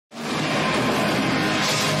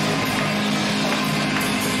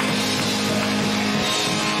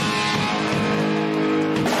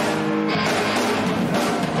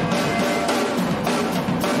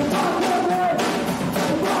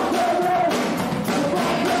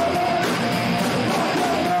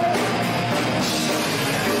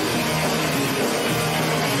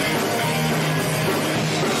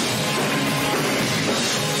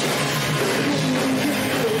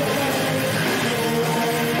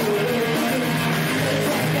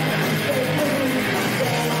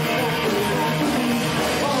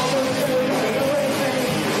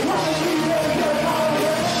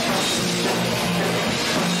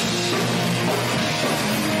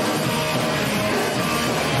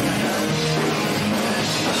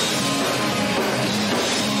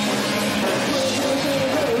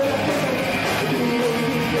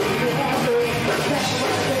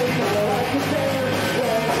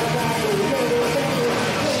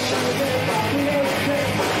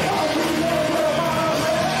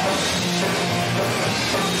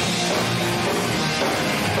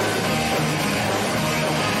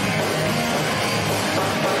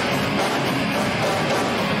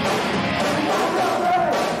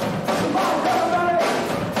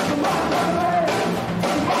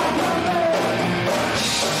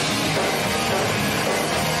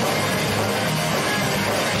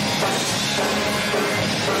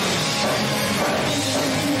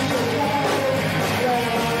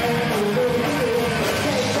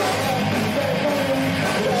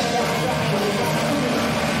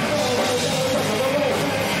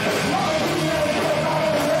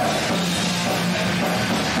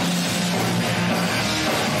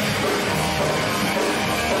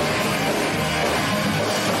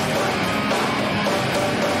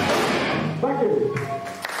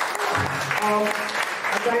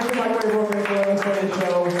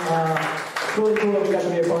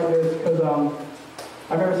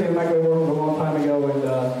I remember seeing Microwave Orphans a long time ago, and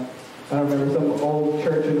I remember some old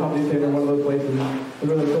church in Company Center, one of those places. It was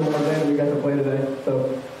really cool one day that we got to play today.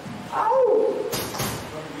 So, ow!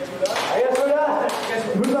 I guess we're done.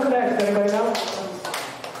 Who's up next? Anybody know?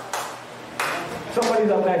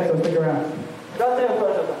 Somebody's up next, so stick around.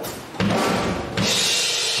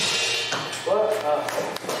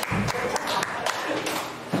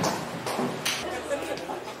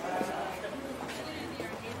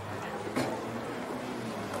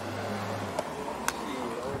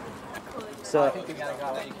 So, I think they gotta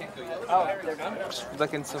go. You can't go yet. Oh, they're done? Just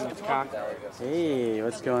licking some cocktail. Hey,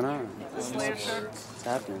 what's going on? What's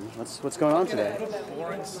happening? What's going on today?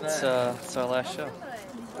 It's our last show.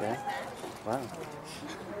 Yeah? Wow.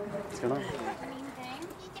 What's going on?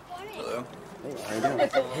 Hello. Hey, how you doing?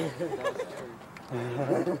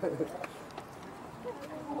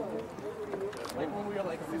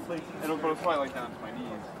 It'll go probably like down to my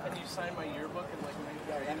knees. And you signed my yearbook and like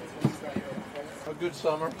A good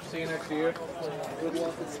summer. See you next year.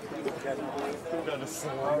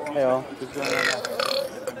 Hey all.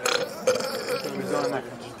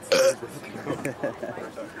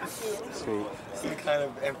 Sweet.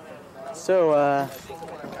 So,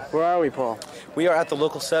 where are we, Paul? We are at the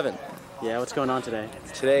local 7. Yeah, what's going on today?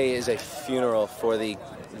 Today is a funeral for the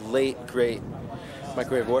late, great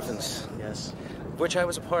Microwave Orphans. Yes. Which I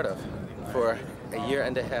was a part of for a year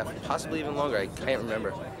and a half, possibly even longer. I can't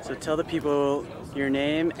remember. So tell the people your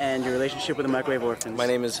name and your relationship with the Microwave Orphans. My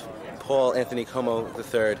name is Paul Anthony Como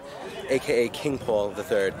III, a.k.a. King Paul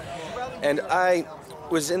III. And I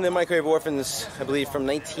was in the Microwave Orphans, I believe, from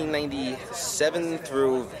 1997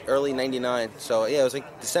 through early 99. So yeah, it was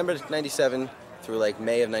like December 97 through like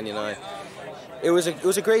May of 99. It was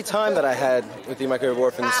a great time that I had with the Microwave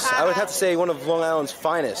Orphans. I would have to say one of Long Island's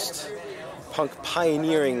finest punk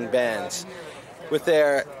pioneering bands, with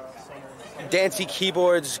their dancey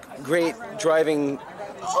keyboards, great driving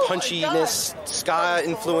punchiness, ska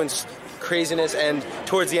influenced craziness, and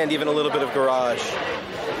towards the end even a little bit of garage.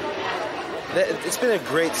 It's been a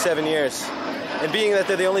great 7 years, and being that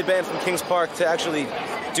they're the only band from Kings Park to actually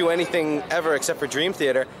do anything ever except for Dream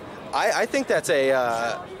Theater, I think that's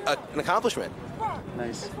an accomplishment.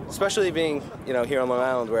 Nice. Especially being, here on Long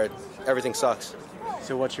Island where everything sucks.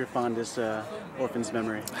 So what's your fondest Orphans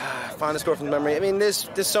memory? Fondest Orphans memory? I mean, there's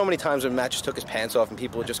so many times when Matt just took his pants off and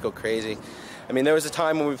people would just go crazy. I mean, there was a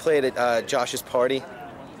time when we played at Josh's party,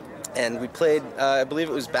 and we played, I believe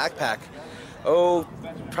it was Backpack,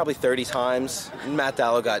 probably 30 times. And Matt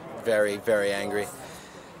Dallow got very, very angry.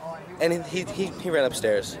 And he ran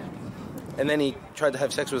upstairs. And then he tried to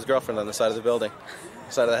have sex with his girlfriend on the side of the building,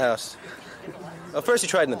 side of the house. Well, first he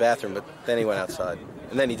tried in the bathroom, but then he went outside.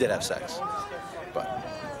 And then he did have sex. But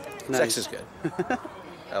nice. Sex is good.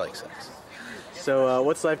 I like sex. So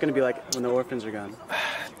what's life going to be like when the orphans are gone?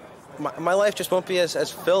 My life just won't be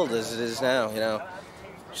as filled as it is now,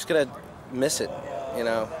 Just going to miss it, It's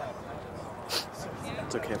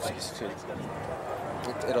okay, buddy.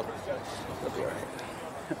 It'll be all right.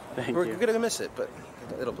 Thank you. We're going to miss it, but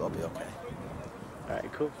it'll all be okay. All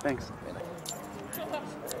right, cool. Thanks.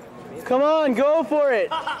 Come on, go for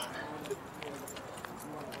it.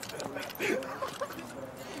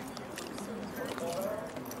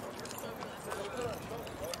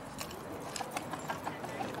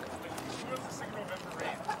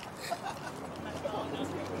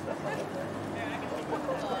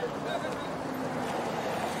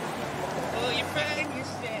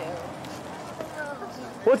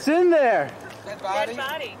 What's in there? Dead body. Dead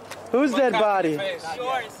body. Who's dead body?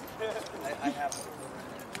 Yours. I have.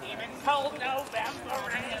 Even cold November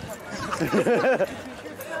rain.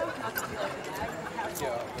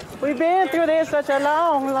 We've been through this such a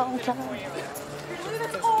long, long time.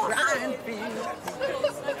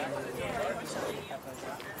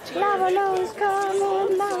 Lava knows, come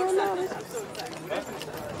on, lava knows.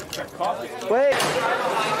 Wait.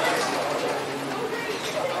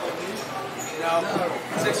 No,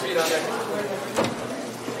 6 feet under.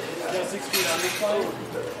 Yeah, 6 feet under.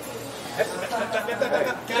 I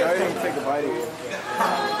didn't take a bite of you.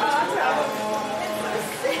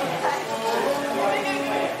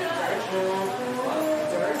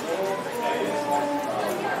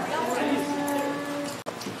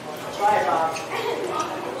 Try it, Bob.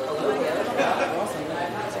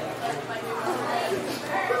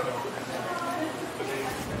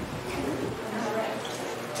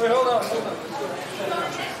 Wait, hold on.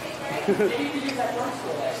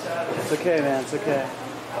 It's okay, man. It's okay.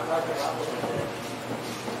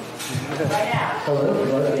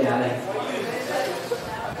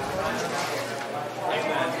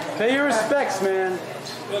 Pay your respects, man.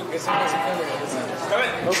 Open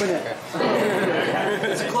it.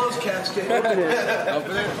 It's a closed casket. Open it.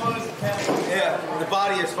 Open it. Yeah, the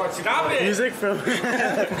body is hard to Stop it! Music from. It's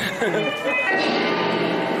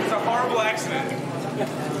a horrible accident.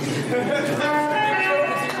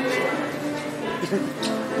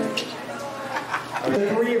 The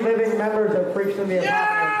 3 living members of Freaks from the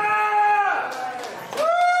Apartment.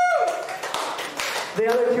 The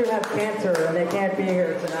other 2 have cancer and they can't be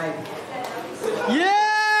here tonight. Yeah!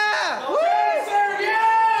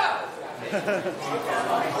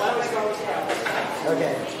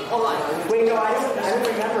 Okay. Hold on. Wait, no, I don't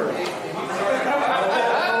remember.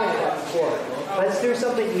 Let's do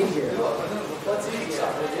something easier. What's easier?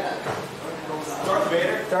 Darth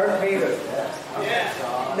Vader? Darth Vader.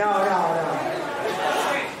 Yeah. No.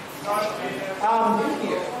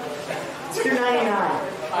 Let's do 99.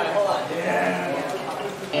 Alright, hold on.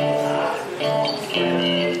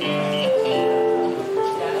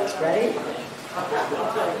 Ready?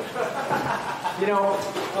 You know,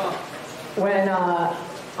 when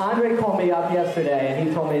Andre called me up yesterday and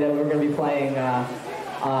he told me that we were going to be playing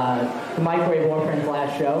the Microwave Orphans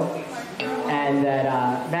Last Show, and that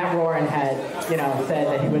Matt Roren had, said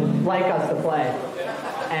that he would like us to play.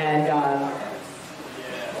 And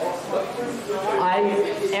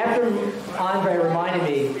after Andre reminded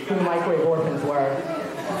me who the Microwave Orphans were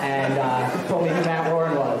and told me who Matt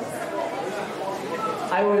Roren was,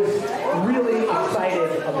 I was really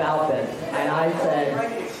excited about this, and I said,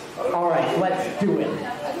 all right, let's do it.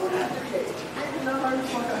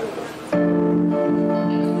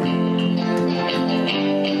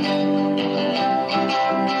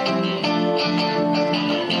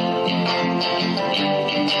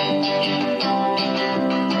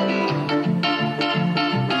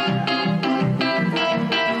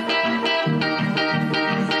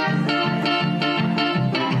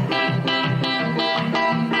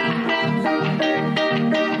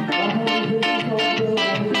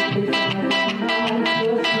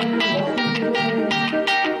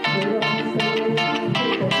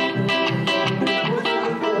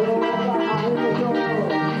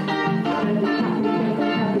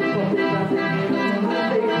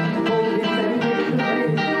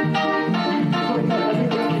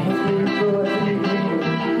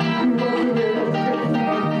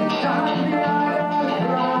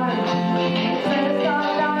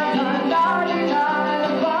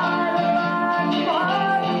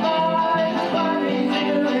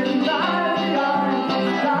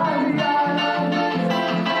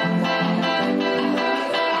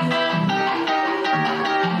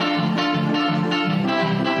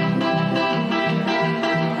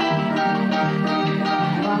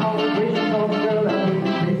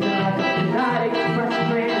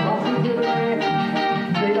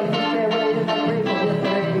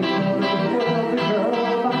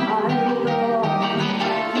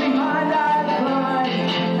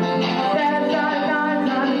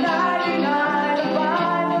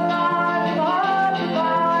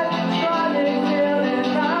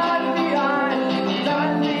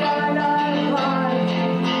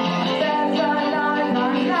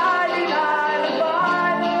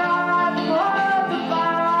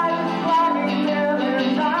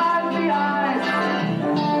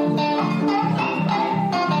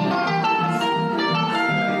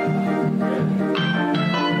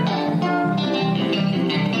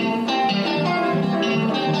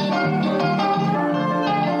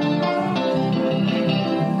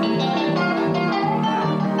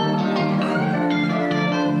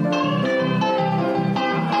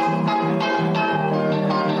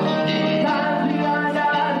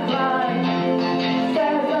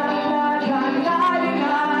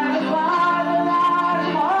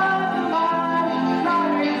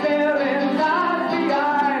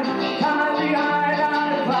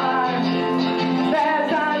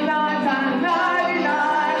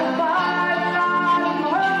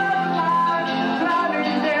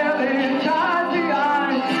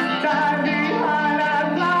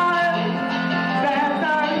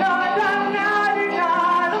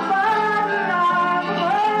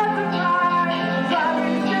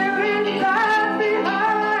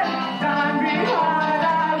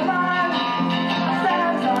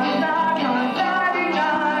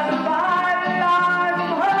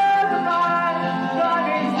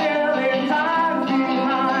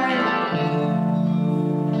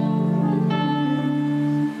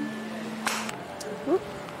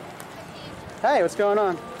 Hey, what's going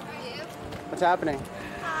on? How are you? What's happening?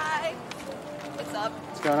 Hi. What's up?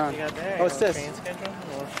 What's going on? Oh, What's this?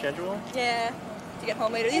 Schedule? Yeah. To get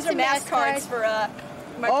home later. These are mask cards for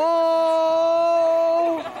my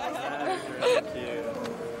Oh!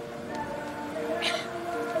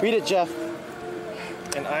 Read it, Jeff.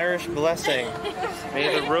 An Irish blessing.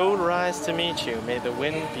 May the road rise to meet you. May the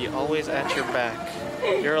wind be always at your back.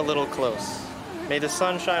 You're a little close. May the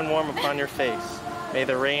sun shine warm upon your face. May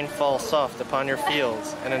the rain fall soft upon your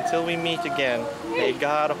fields. And until we meet again, may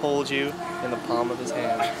God hold you in the palm of his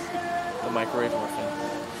hands. The Microwave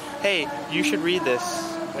Orphans. Hey, you should read this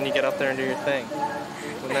when you get up there and do your thing.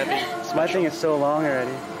 Wouldn't that be special? My thing is so long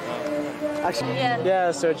already. Actually,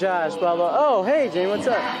 Yeah. so Josh, blah, blah. Oh, hey, Jane, what's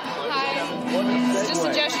up? Hi. It's just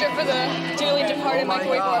a gesture for the dearly departed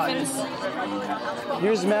Microwave Orphans.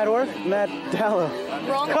 Here's Matt Dallow.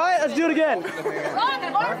 Wrong. Quiet, let's do it again. Wrong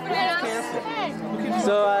orphanage.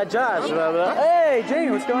 So, Josh, blah, blah. Hey,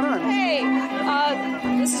 Jane, what's going on? Hey,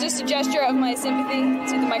 this is just a gesture of my sympathy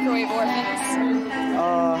to the Microwave Orphans.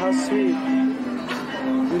 Oh, how sweet.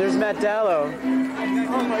 And there's Matt Dallow.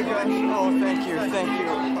 Oh my gosh. Oh, thank you.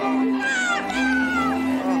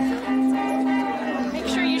 Make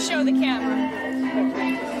sure you show the camera.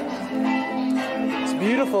 It's a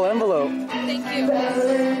beautiful envelope. Thank you.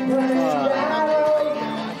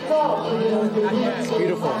 It's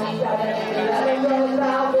beautiful.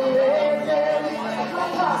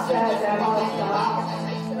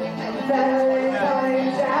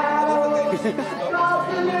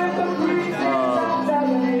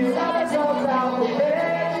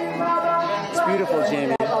 It's beautiful,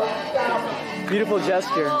 Jamie. Beautiful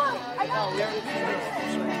gesture.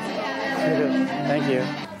 Thank you.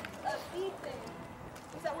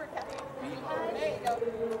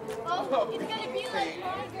 Oh, it's gonna be like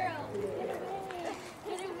my girl.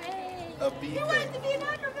 Get away. A bee He wants to be an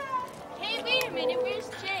acrobat. Hey, wait a minute. Where's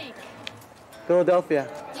Jake? Philadelphia.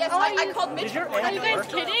 Yes, I called Mitch. Are you guys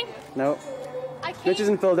kidding? No. I came. Mitch is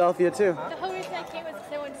in Philadelphia, too. The whole reason I came was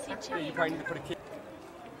because I wanted to see Jake. You probably need to put a kid.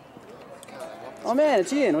 Oh, man,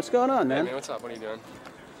 it's Ian. What's going on, Hey, man? man, what's up? What are you doing?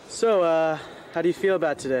 So, how do you feel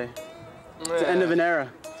about today? It's the end of an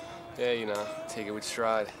era. Yeah, you know, take it with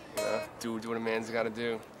stride. You know, do what a man's got to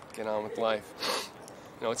do. Get on with life.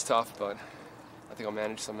 You know, it's tough, but I think I'll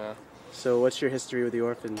manage somehow. So, what's your history with the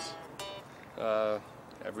Orphans?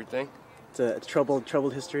 Everything. It's a troubled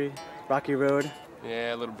history. Rocky road.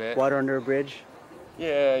 Yeah, a little bit. Water under a bridge.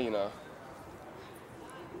 Yeah, you know.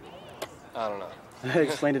 I don't know. I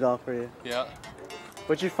explained it all for you. Yeah.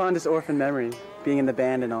 What's your fondest orphan memory? Being in the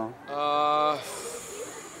band and all.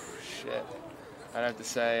 Shit. I'd have to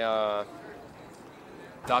say,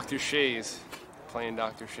 Dr. Shays. Playing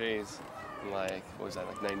Dr. Shays in like, what was that,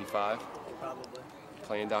 like 95? Probably.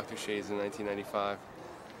 Playing Dr. Shays in 1995.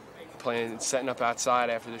 Setting up outside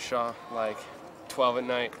after the show, like 12 at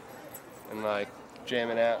night, and like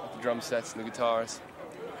jamming out with the drum sets and the guitars.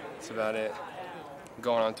 That's about it.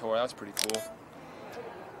 Going on tour, that was pretty cool.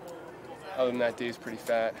 Other than that, Dave's pretty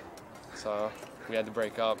fat, so we had to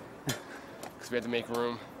break up because we had to make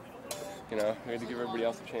room. You know, we had to give everybody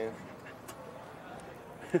else a chance.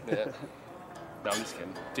 Yeah. No, I'm just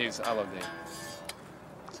kidding. I love Dave.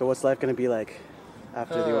 So what's life going to be like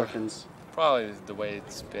after the Orphans? Probably the way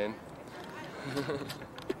it's been.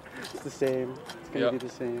 It's the same. It's going to be the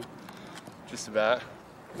same. Just about.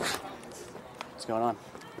 What's going on?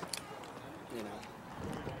 You know.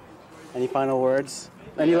 Any final words?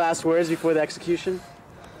 Any last words before the execution?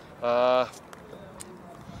 No.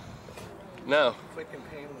 Quick and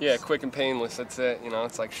painless. Yeah, quick and painless. That's it. You know,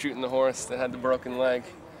 it's like shooting the horse that had the broken leg,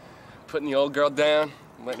 putting the old girl down,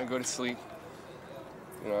 and letting her go to sleep.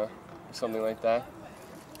 You know, something like that.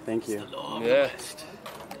 Thank you. Yeah.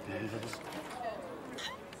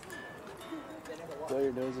 Blow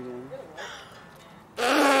your nose again.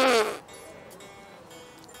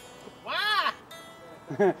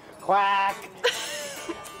 Quack!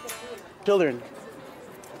 Children.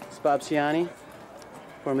 It's Bob Ciani,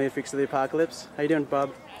 formerly of Freaks of the Apocalypse. How you doing,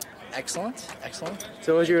 Bob? Excellent, excellent.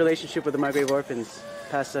 So what was your relationship with the Microwave Orphans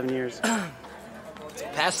past 7 years?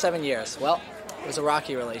 Past 7 years. Well, it was a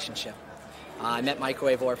rocky relationship. I met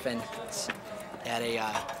Microwave Orphans at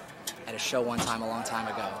a show one time a long time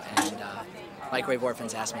ago, and Microwave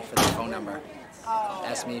Orphans asked me for their phone number.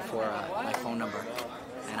 Asked me for my phone number,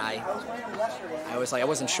 and I was like, I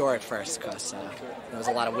wasn't sure at first because there was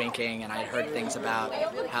a lot of winking, and I heard things about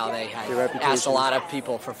how they had asked a lot of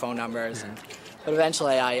people for phone numbers, but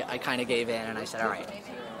eventually I kind of gave in, and I said, all right,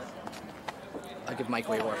 I'll give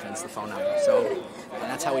Microwave Orphans the phone number. So, and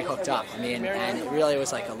that's how we hooked up. I mean, and it really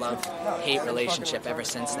was like a love-hate relationship ever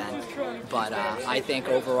since then. But I think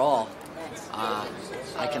overall,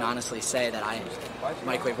 I can honestly say that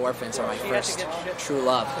Microwave Orphans are my first true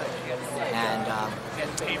love, and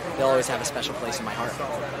they'll always have a special place in my heart.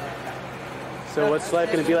 So what's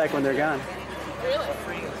life going to be like when they're gone?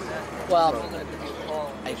 Well,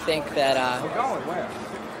 I think that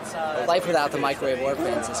life without the Microwave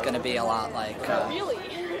Orphans is going to be a lot like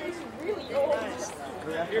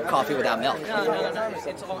coffee without milk.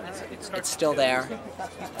 It's still there,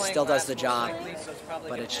 it still does the job,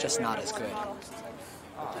 but it's just not as good.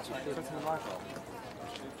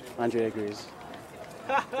 Andre agrees.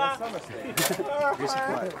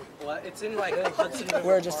 It's in like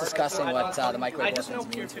we're just discussing what the Microwave Orphans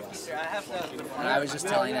mean to us. And I was just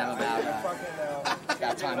telling them about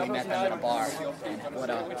that time we met them at a bar and what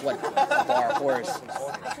a bar whores.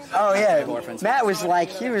 Oh yeah, Orphans. Matt was like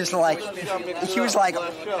he was like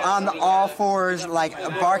on all fours, like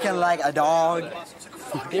barking like a dog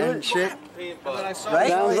and shit. Right?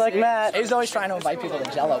 Sounds like Matt. He was always trying to invite people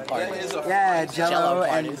to Jello parties. Yeah, Jello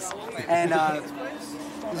parties. and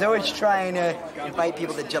he's always trying to invite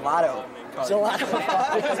people to gelato. Gelato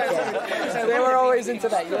parties. They were always into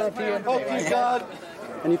that European thing. Right? God.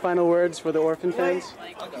 Any final words for the Orphan fans?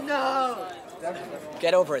 No.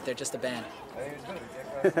 Get over it. They're just a band.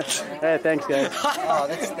 Hey, thanks, guys. Oh,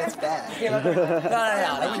 that's bad. No.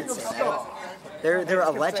 I wouldn't say that. They're a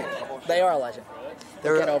legend. They are a legend.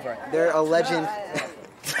 Get over it. They're a legend.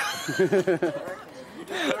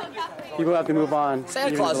 People have to move on.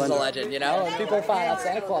 Santa Claus is a legend, you know? When people find out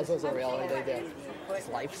Santa Claus isn't real, what do they do? Does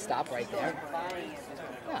life stop right there?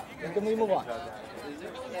 No, we move on.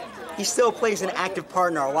 He still plays an active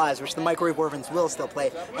part in our lives, which the Microwave Orphans will still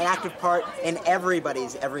play an active part in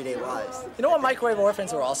everybody's everyday lives. You know what Microwave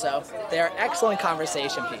Orphans are also? They're an excellent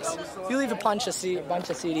conversation piece. If you leave a bunch of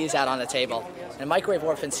CDs out on the table, and Microwave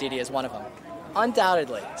Orphans CD is one of them,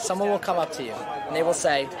 undoubtedly, someone will come up to you, and they will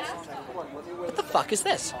say, "What the fuck is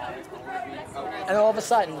this?" And all of a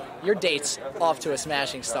sudden, your date's off to a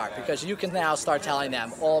smashing start because you can now start telling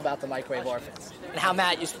them all about the Microwave Orphans and how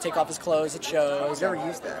Matt used to take off his clothes at shows. I've never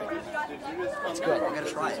used that. It's good. I'm gonna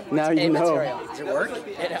try it. Now you know. Does it work?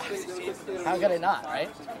 How could it not, right?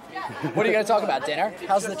 What are you going to talk about, dinner?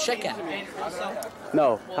 How's the chicken?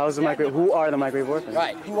 No. How's the Microwave? Who are the Microwave Orphans?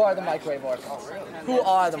 Right. Who are the Microwave Orphans? Who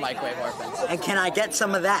are the Microwave Orphans? And can I get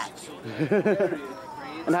some of that?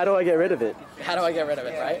 And how do I get rid of it? How do I get rid of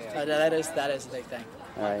it, right? That is a big thing.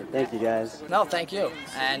 All right. Thank you, guys. No, thank you.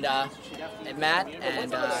 And Matt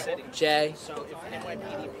and Jay and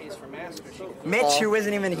Mitch, who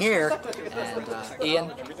isn't even here. And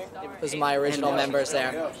Ian. Those are my original members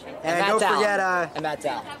there. And don't forget, and Matt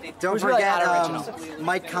Dow. Don't Who's forget really not original.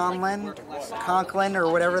 Mike Conklin,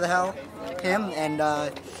 or whatever the hell, him. And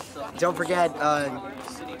don't forget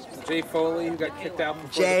Jay Foley, who got kicked out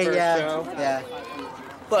before Jay. the first show. Yeah.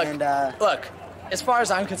 Look, And, look. As far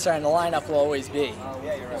as I'm concerned, the lineup will always be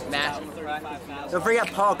Matt. Don't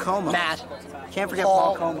forget Paul Como. Matt. Can't forget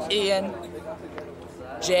Paul Como. Ian.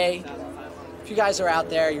 Jay. If you guys are out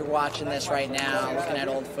there, you're watching this right now, looking at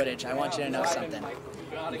old footage, I want you to know something.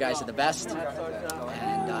 You guys are the best.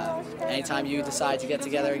 And anytime you decide to get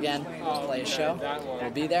together again to play a show,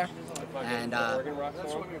 we'll be there. And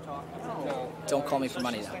don't call me for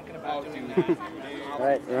money, though. All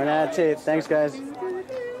right. We're running out of tape. Thanks, guys.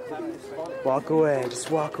 Walk away.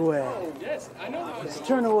 Just walk away. Just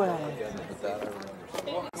turn away.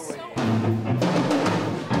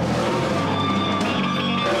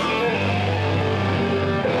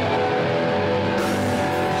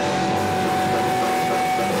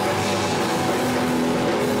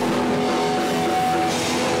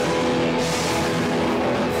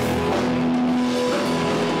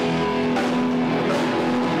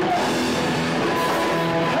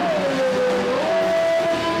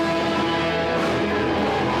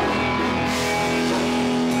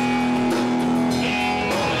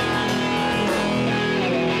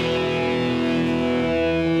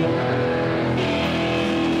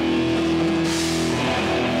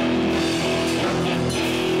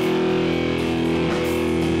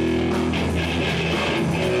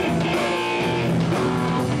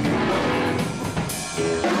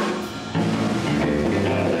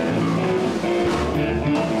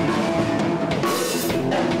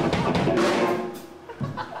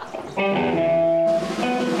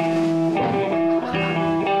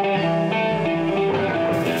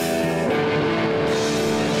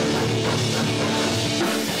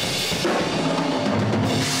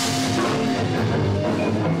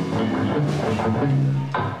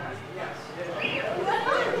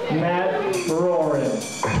 Matt Roren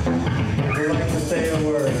would like to say a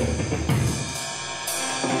word.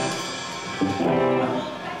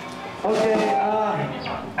 Okay,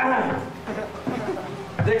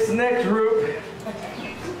 this next group,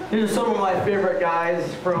 these are some of my favorite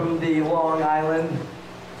guys from the Long Island.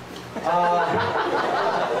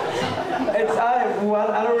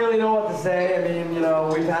 I don't really know what to say. I mean, you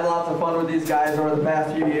know, we've had lots of fun with these guys over the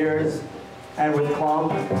past few years, and with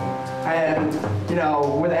Clump. And, you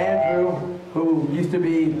know, with Andrew, who used to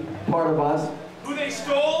be part of us. Who they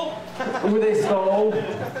stole? Who they stole.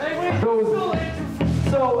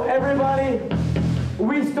 So everybody,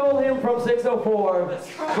 we stole him from 604,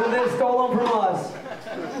 who then stole him from us.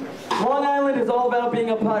 Long Island is all about being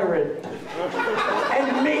a pirate.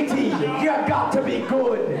 And matey, you got to be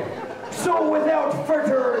good. So without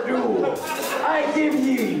further ado, I give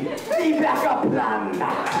ye the backup plan.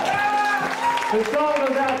 The song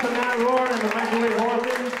goes out to Matt Roren and the Microwave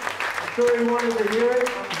Orphans. I'm sure you wanted to hear it.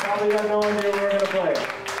 You probably got no idea we're going to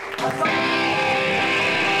play.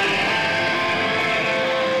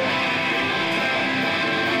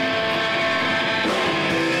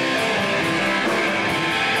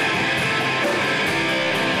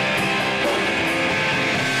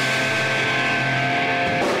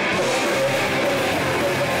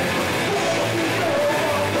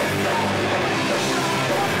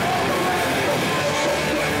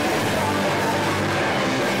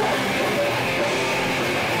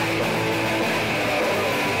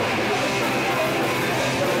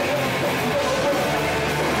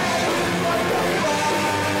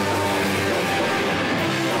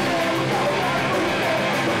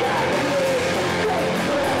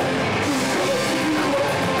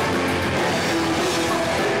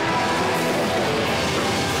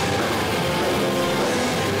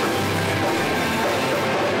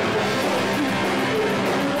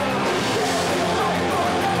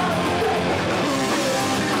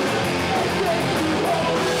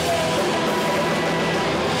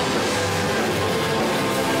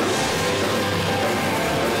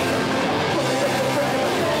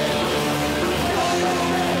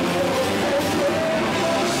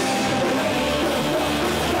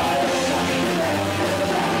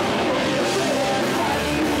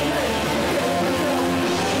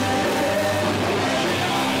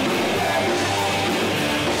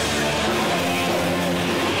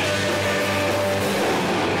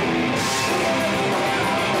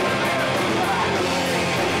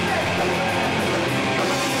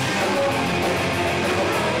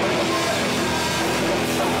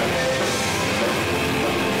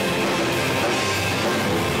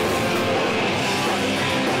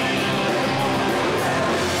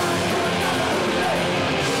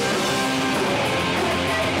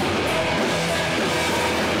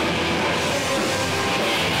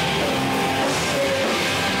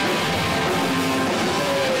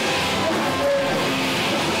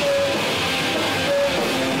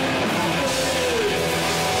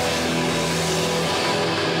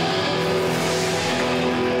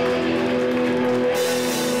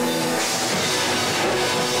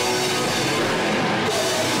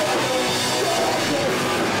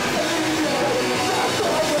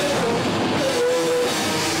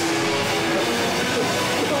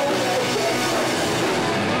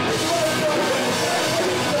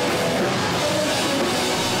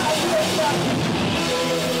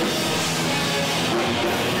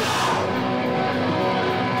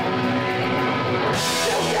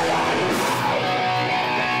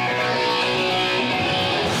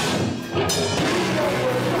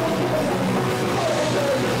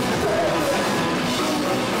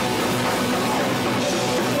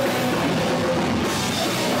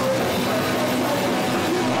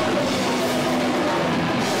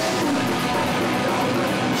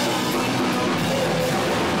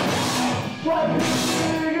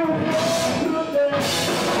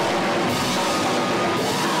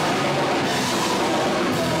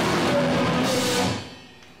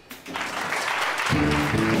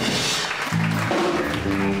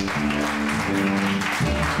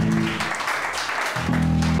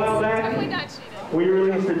 We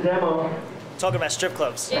released a demo. Talking about strip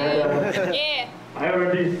clubs. And, Yeah. I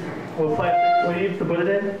ordered these little plastic sleeves to put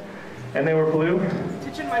it in, and they were blue.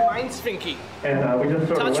 Teaching my mind's finky. And we just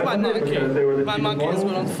sort of Touch my went with it monkey. because they were the My cheapest monkey is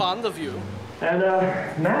ones. grown fond of you. And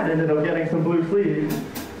Matt ended up getting some blue sleeves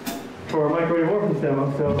for a Microwave Orphans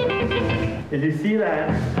demo. So if you see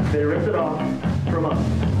that, they ripped it off from us.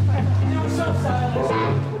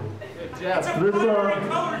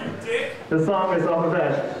 This song is off of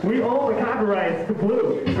that. We own the copyrights to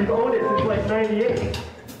Blue. We've owned it since like '98.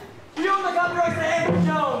 We own the copyrights to Andrew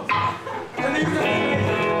Jones.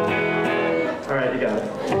 All right, you got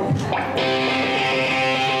it.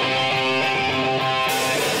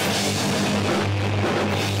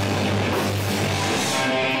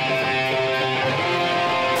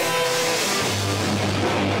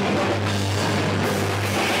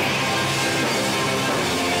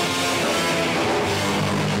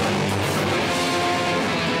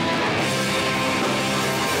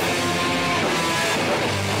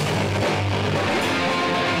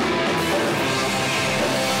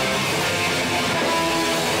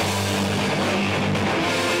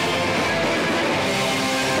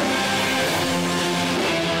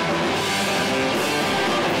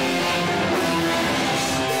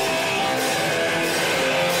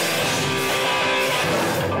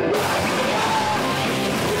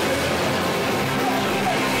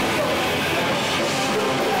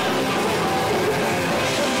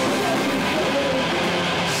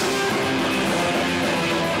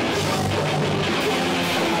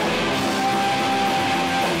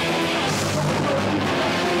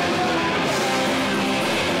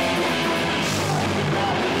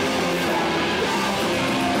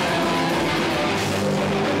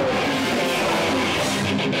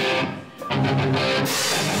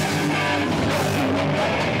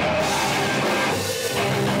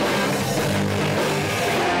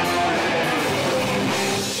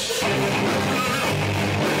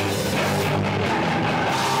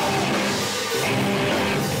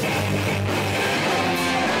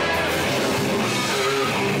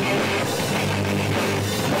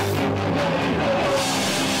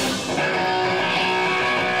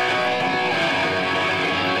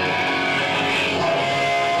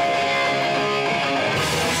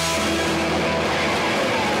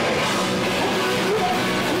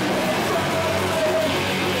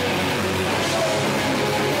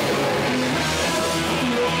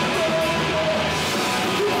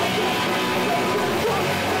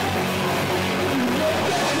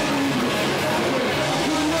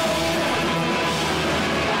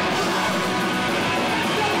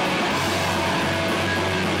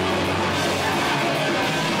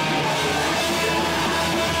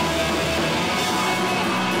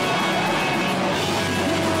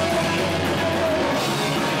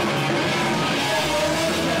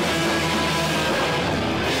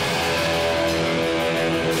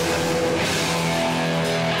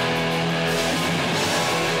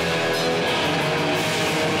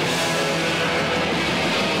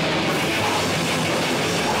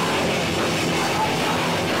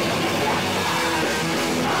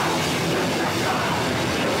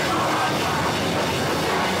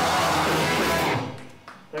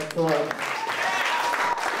 a lot.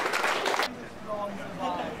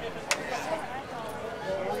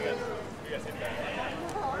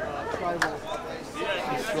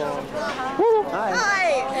 Hi.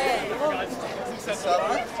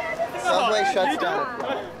 Subway shuts down.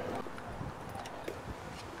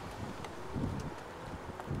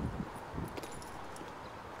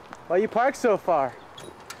 Why you parked so far?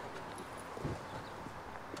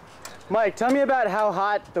 Mike, tell me about how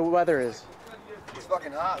hot the weather is. It's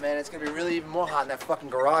fucking hot, man. It's gonna be really even more hot in that fucking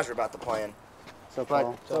garage we're about to play in. So, but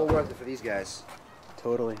Paul. it's all worth it for these guys.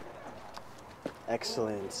 Totally.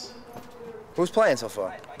 Excellent. Who's playing so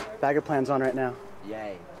far? Bagger Plan's on right now.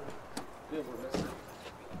 Yay.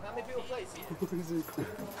 How many people play?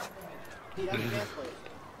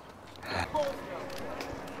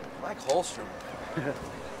 Mike Holstrom.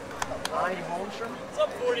 Ryan Holstrom? What's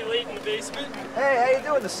up, 40 late in the basement? Hey, how you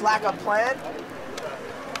doing? The slack up plan?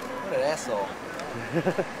 What an asshole.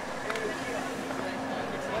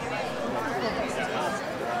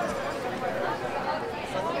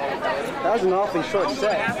 That was an awfully short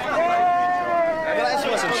set. This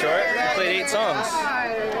wasn't short. We played 8 songs.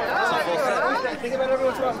 It's a full set. Think about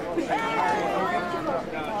everyone's wrong.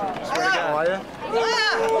 How are you?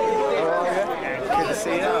 Good to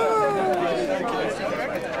see you.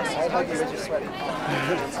 I'll hug you with your sweater.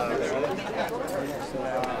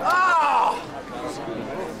 Oh!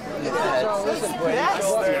 Listen,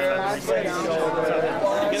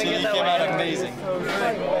 You came out amazing.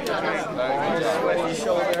 Sweaty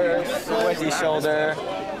shoulder, Sweaty shoulder.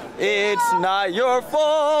 It's not your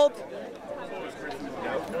fault.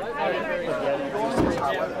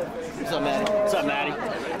 What's up, Maddie? What's up, Maddie?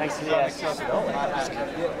 Thanks for the ass. What's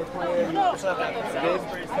up, man?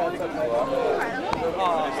 I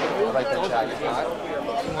like that jacket.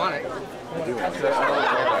 You want it? I do.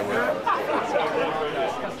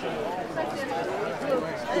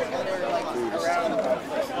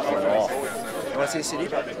 You want to see a CD?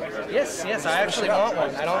 Yes, I actually want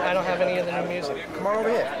one. I don't have any of the new music. Come on over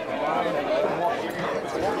here.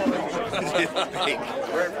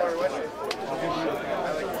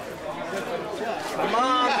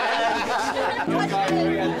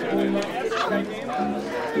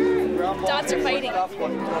 Dots are fighting. Yo,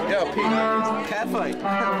 Pete. Cat fight.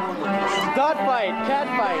 Dot fight. Cat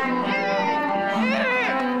fight.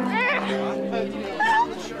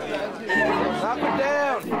 Knock her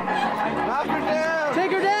down. Knock her down.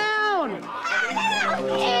 Take her down.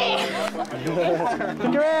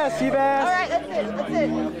 Kick your ass, you ass. All right, that's it. That's it.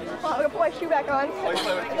 Well, I'm gonna put my shoe back on.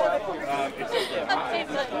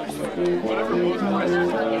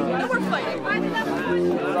 We're fighting.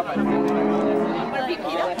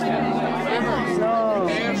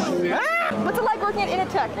 What's it like working at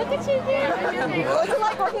Initech? Look at you, dude. What's it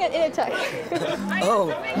like working at Initech? Oh,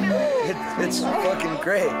 it's fucking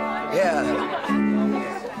great. Yeah.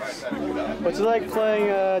 What's it like playing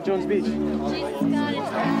Jones Beach?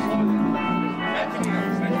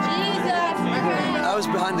 I was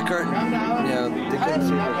behind the curtain. Yeah, they couldn't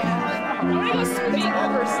see me.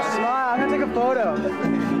 Smile, I'm gonna take a photo.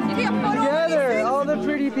 Together, all the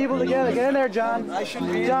pretty people together. Get in there, John.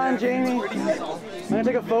 John, Jamie. I'm gonna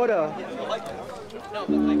take a photo.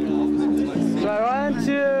 So 1,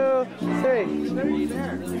 2, 3.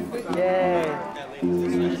 Yay.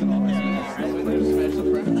 Is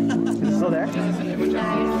it still there?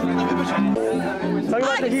 Talk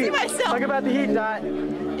about the heat. Talk about the heat, Dot.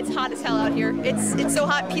 It's hot as hell out here. It's so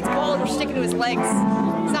hot, Pete's balls are sticking to his legs.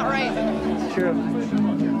 It's not right. It's true.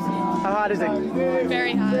 How hot is it?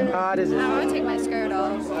 Very hot. How hot is it? I want to take my skirt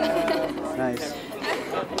off. Nice.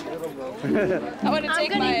 I want to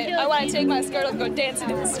take my skirt off and go dancing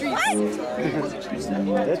in the streets.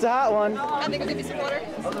 It's a hot one. I think I'll give you some water.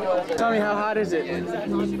 Tell me, how hot is it?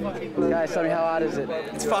 Guys, tell me, how hot is it?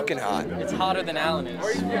 It's fucking hot. It's hotter than Alan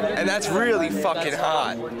is. And that's really fucking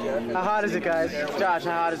hot. How hot is it, guys? Josh,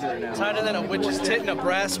 how hot is it? It's hotter than a witch's tit in a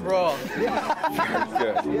brass bra.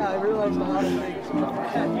 Yeah, I realized the hottest thing.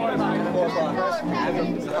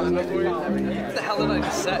 What the hell did I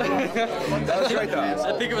just say? That was right, though.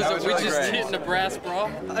 I think it was a witch's tit in a brass bra.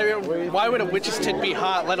 I mean, why would a witch's tit be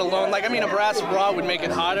hot, let alone, like, I mean, a brass bra would make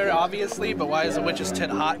it hotter, obviously, but why is a witch's tit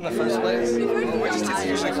hot in the first place? Witch's tits are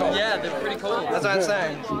usually cold. Yeah, they're pretty cold. That's what I'm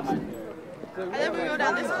saying. And then we go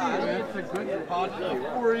down this way.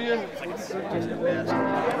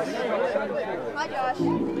 Hi, Josh.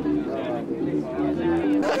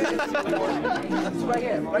 Right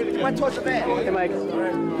here. Right towards the man. Hey, Mike.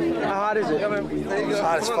 How hot is it? It's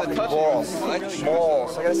hot as fucking balls.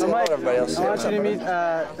 Balls. I gotta say hello to everybody else. I want you to meet,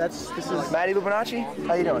 this is... Maddie Lubinacci?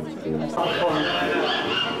 How you doing?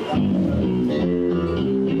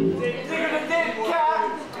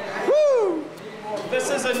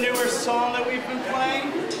 song that we've been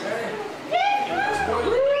playing?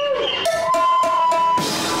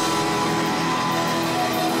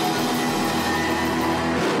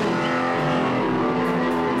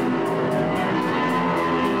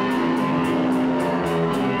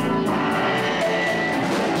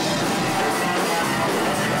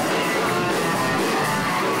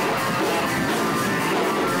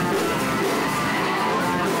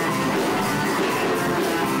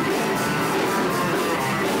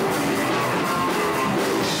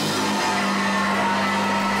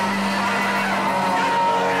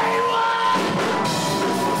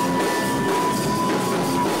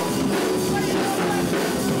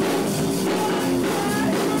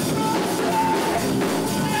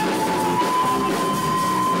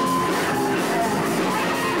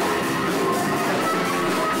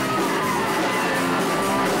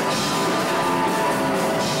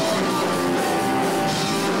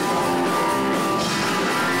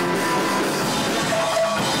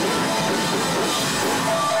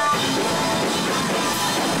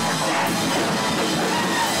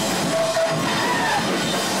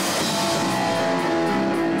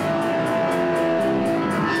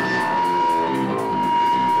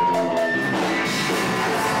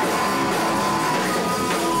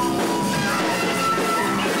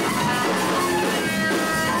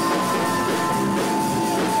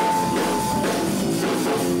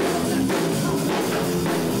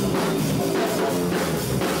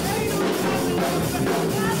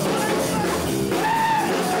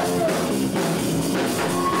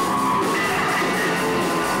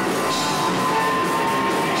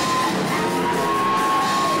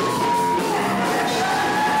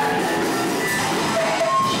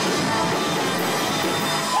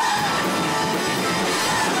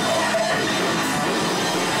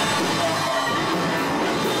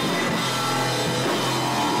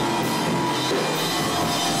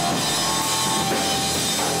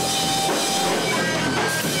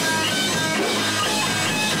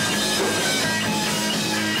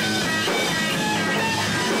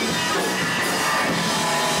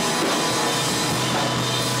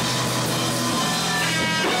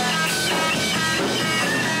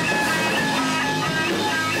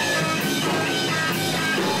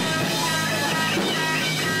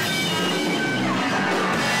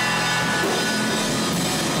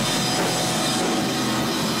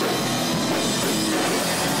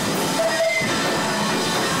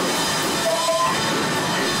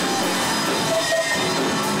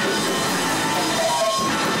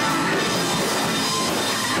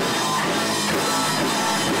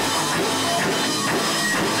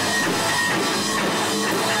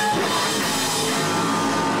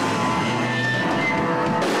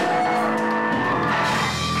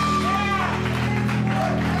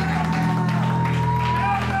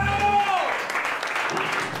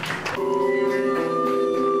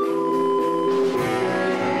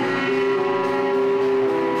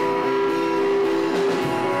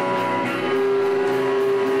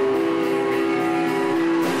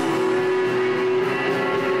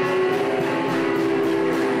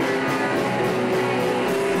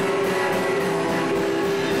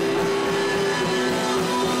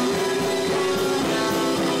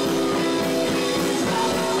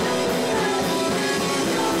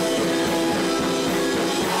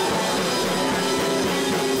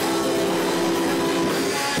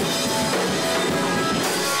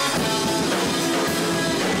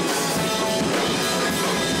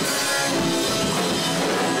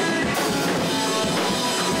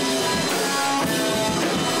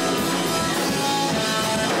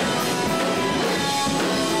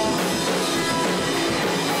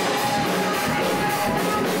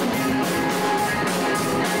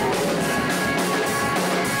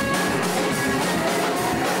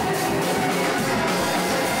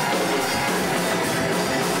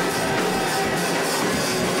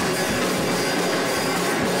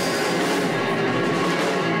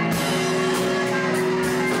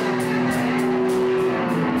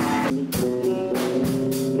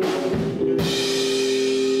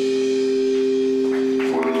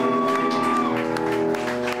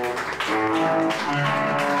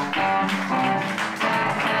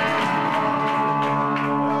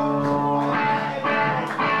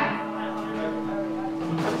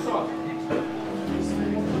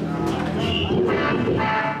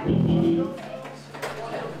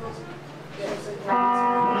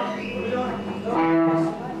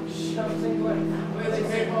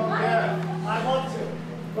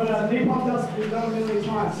 They pumped us, we've done it many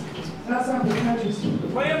times. That's not pretentious.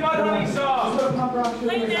 Play a Mud Honey song. Punk rock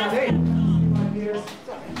shit. this.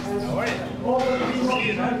 And all the people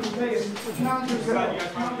in Vegas, challenge yourselves.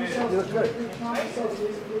 Challenge yourselves away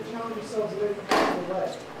from the way.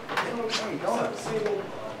 Don't single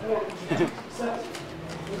set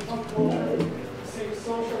with comfortable, same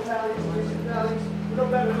social values, music values. No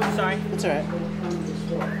better than Sorry. It's all right.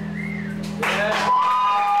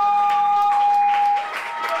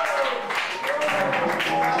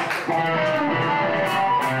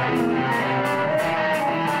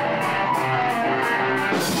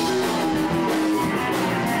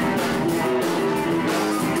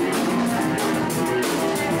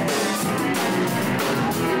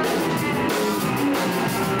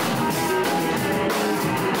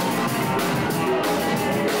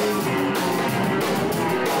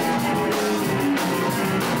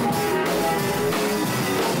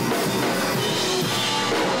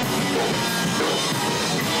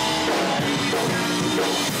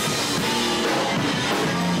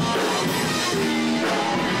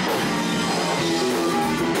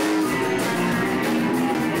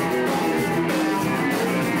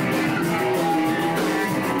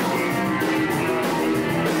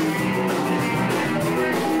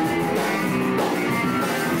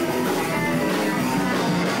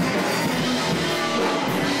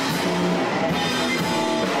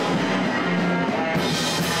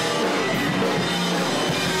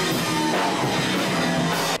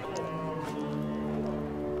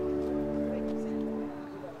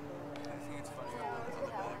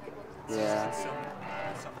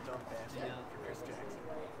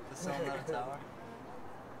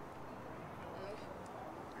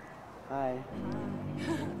 Hi.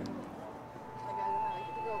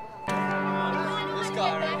 This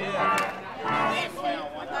guy right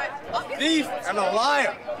here. Thief and a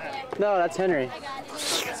liar. No, that's Henry.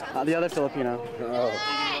 The other Filipino. Oh,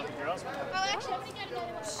 actually,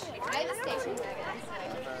 I have a station wagon.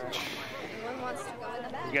 Anyone wants to go in the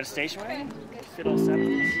back? You got a station wagon? Fit all seven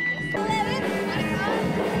of us.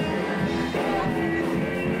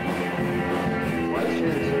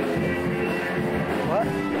 What?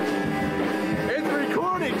 It's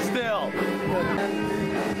recording still.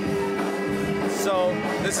 So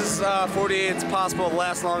this is 48's possible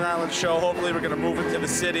last Long Island show. Hopefully we're gonna move into the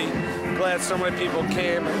city. Glad so many people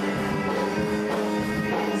came.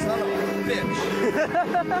 Son of a bitch.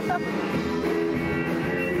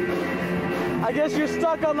 I guess you're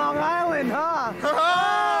stuck on Long Island, huh?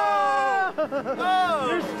 Oh! Oh!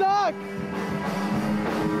 You're stuck!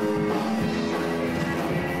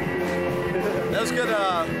 That was good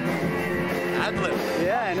ad-lib.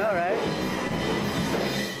 Yeah, I know, right?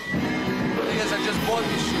 I guess I just bought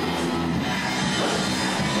these shoes.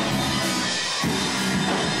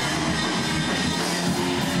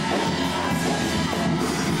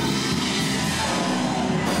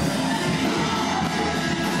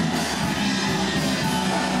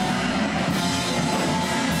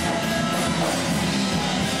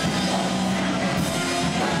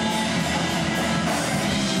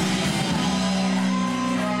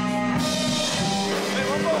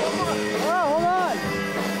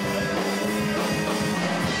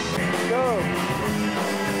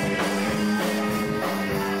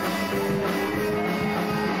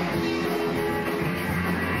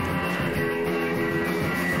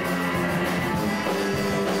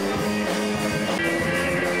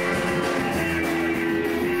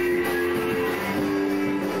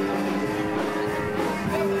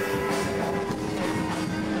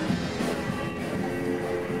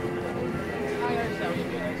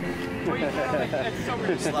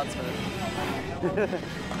 Sluts, man.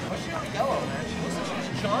 What's she on yellow, man? She looks like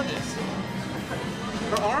she's jaundiced.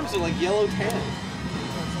 Her arms are like yellow tan.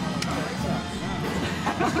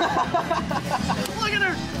 Look at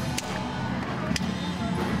her!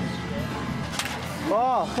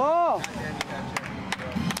 Ball, ball!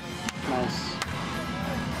 Nice.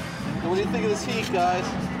 What do you think of this heat, guys?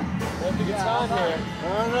 What do you think it's hot here? I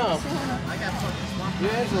don't know. Yeah,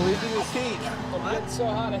 Angela, what do you think of this heat? I'm getting so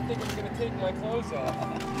hot, I think I'm going to take my clothes off.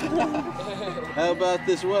 How about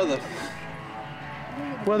this weather?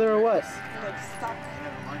 Weather or what?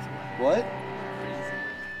 What?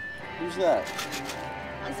 Who's that?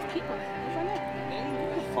 It's people, isn't it?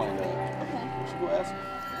 We'll find out. Okay. Let's go ask.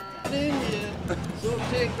 So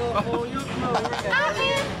take off all your clothes. I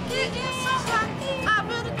am getting so hot, I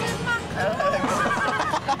better get my clothes.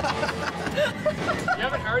 You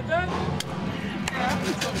haven't heard that?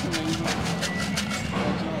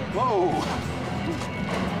 Whoa!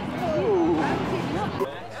 Whoa!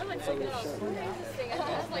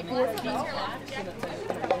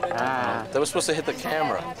 Ah. That was supposed to hit the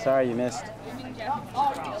camera. Sorry, you missed.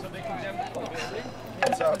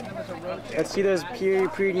 So Let's see those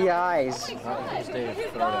pretty eyes. Dude,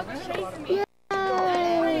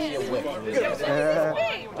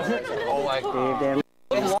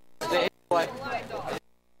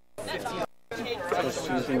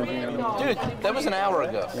 that was an hour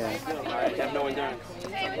ago. Yeah. I have no endurance.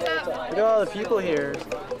 Look at all the people here.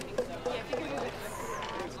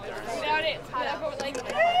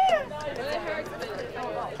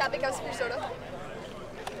 Catholic House for soda.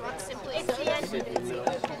 Simply it's the end. Hey,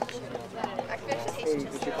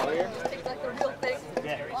 did you call here? It's like the real thing.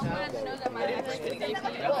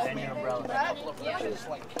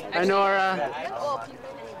 Hi, Nora.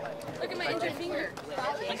 Look at my injured finger. Look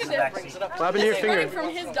at this. What happened to your finger? From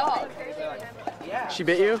his dog. She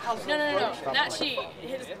bit you? No. Not she.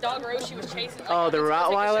 His dog Roshi was chasing. Like, Oh, the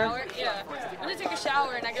Rottweiler? Yeah. I went to take a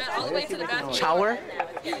shower and I got all the way to the bathroom. Shower?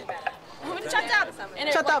 Shut up! And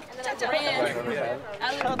it ran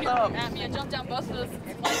at me and jumped down both of those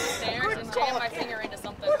flights of stairs and jammed my finger into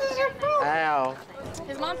something. Ow.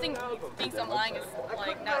 His mom thinks I'm lying. Is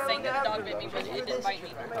like not saying that the dog bit me, but it didn't bite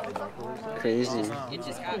me. Crazy. It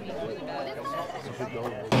just got me really bad.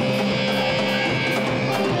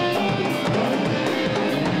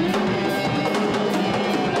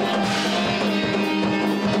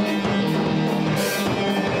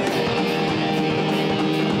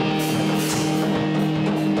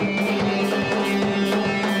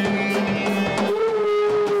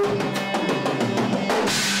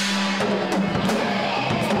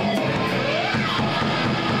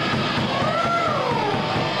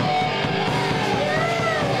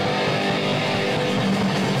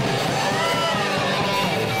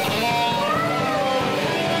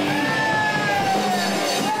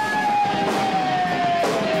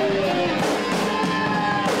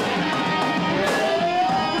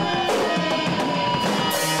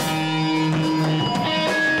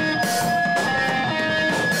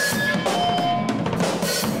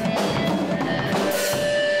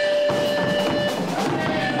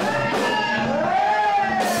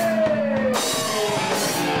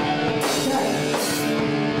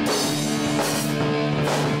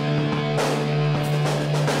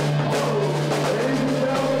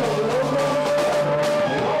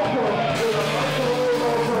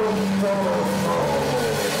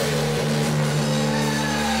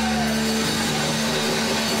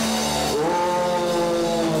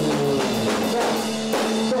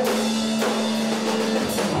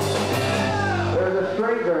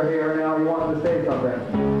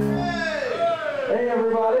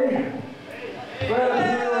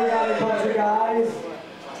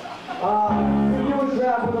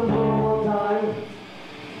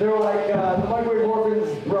 They were like the Microwave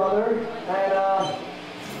Orphans' brother, and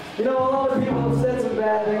you know, a lot of people have said some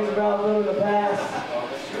bad things about them in the past,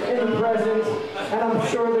 in the present, and I'm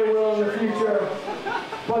sure they will in the future.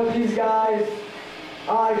 But these guys,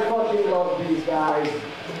 I fucking love these guys.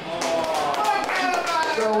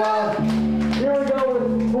 So here we go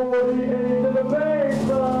with 40 into the bass,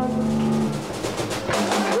 son.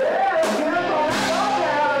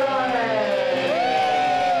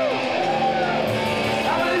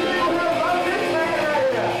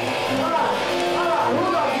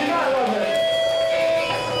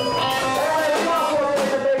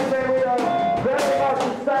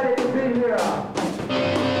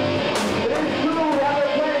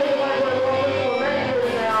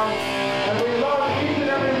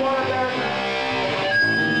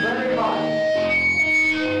 Very much.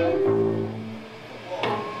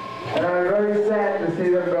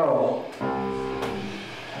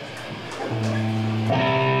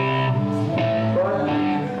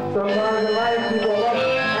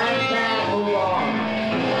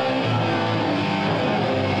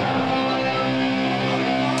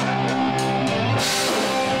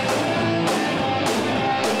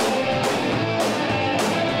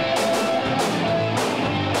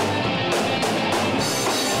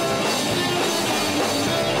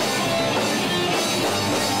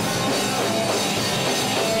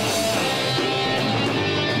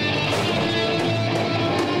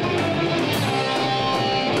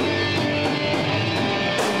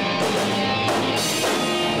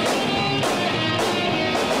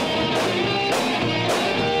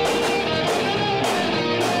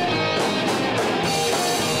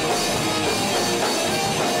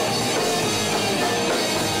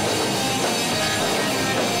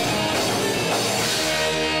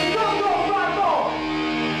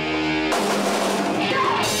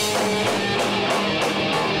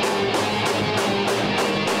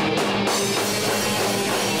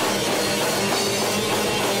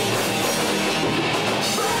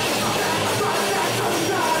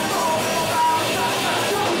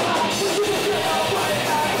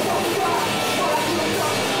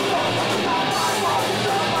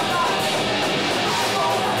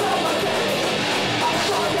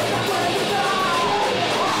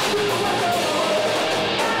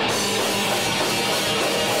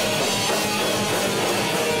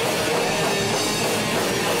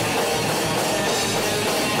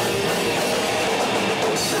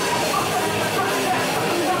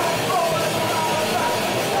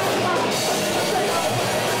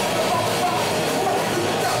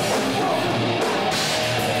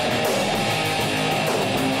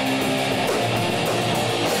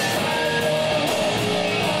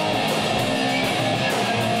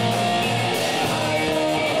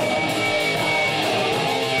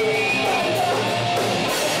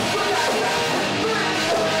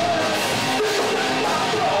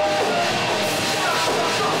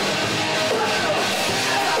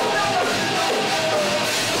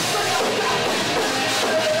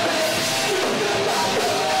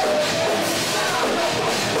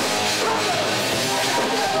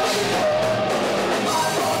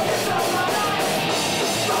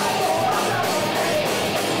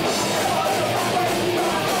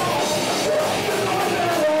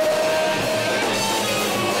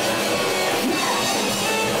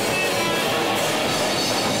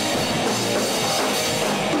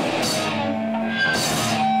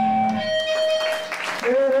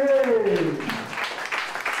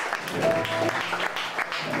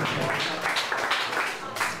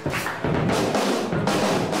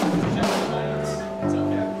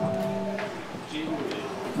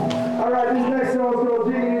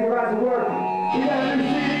 We got a new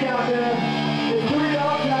CD out there. It's $3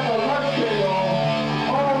 at the lunch table.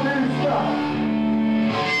 All new stuff.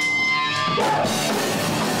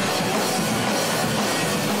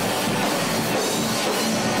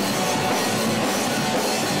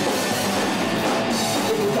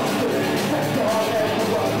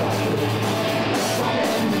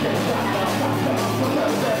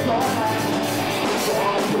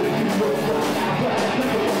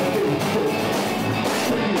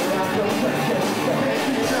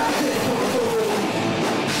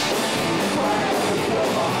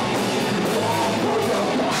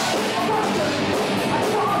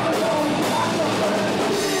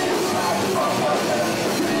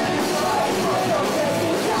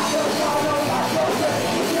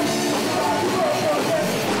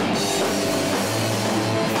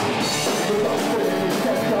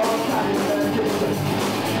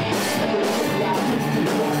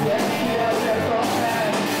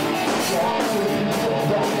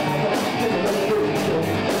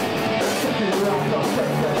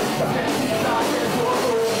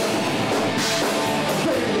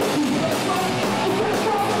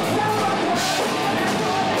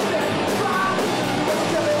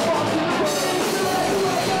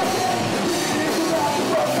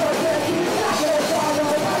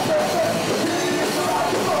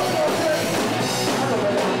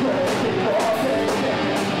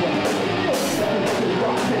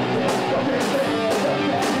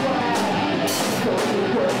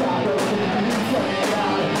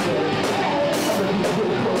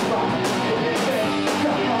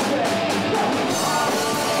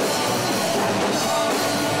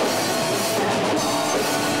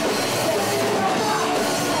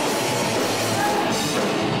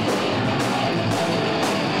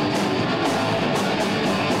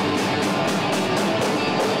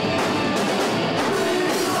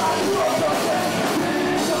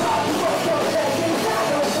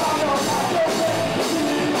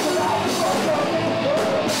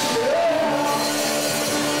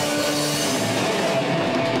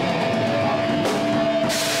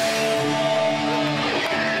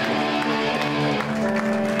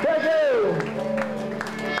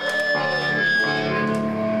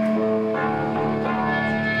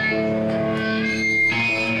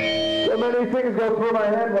 Things go through my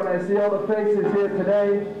head when I see all the faces here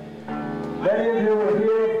today. Many of you were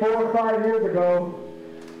here 4 or 5 years ago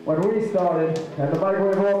when we started and the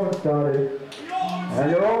Microwave Orphans started,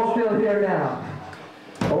 and you're all still here now,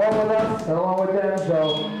 along with us and along with them.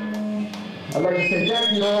 So I'd like to say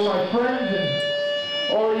thank you to all my friends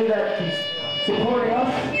and all of you that are supporting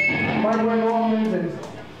us, Microwave Orphans,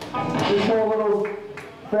 and this whole little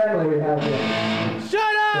family we have here.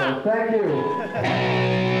 Shut up! So thank you.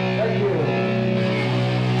 Thank you.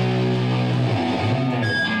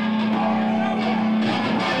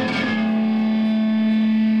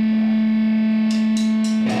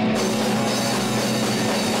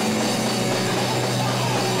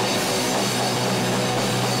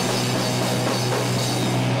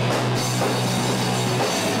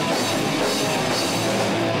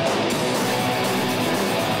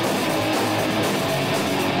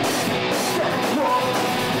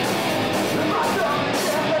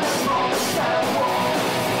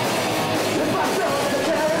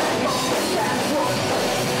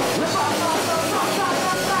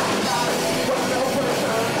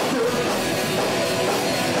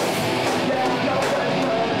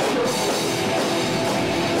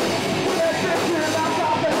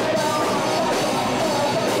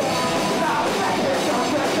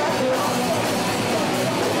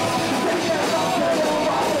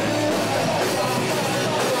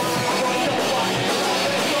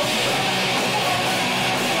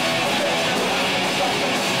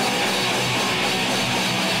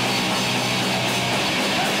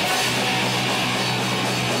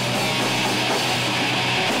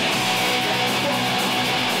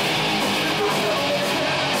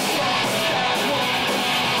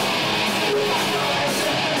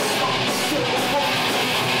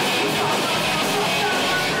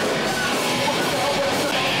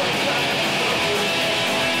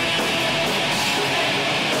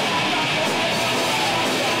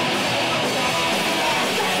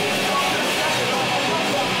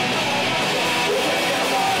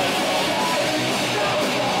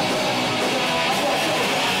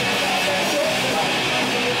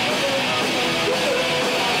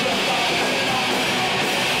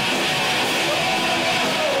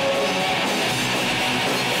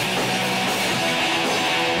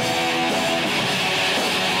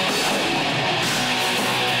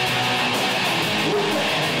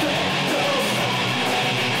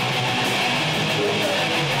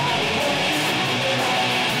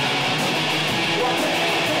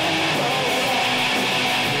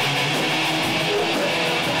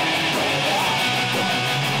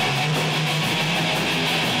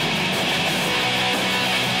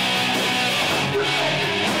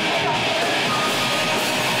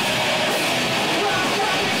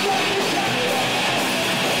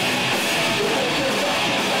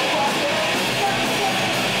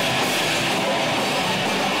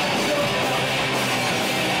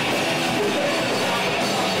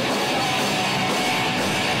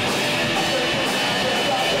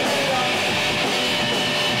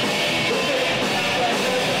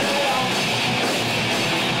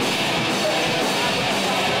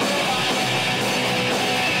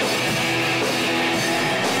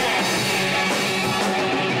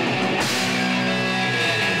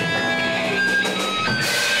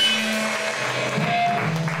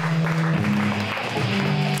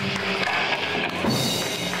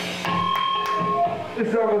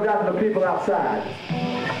 the song goes out to the people outside.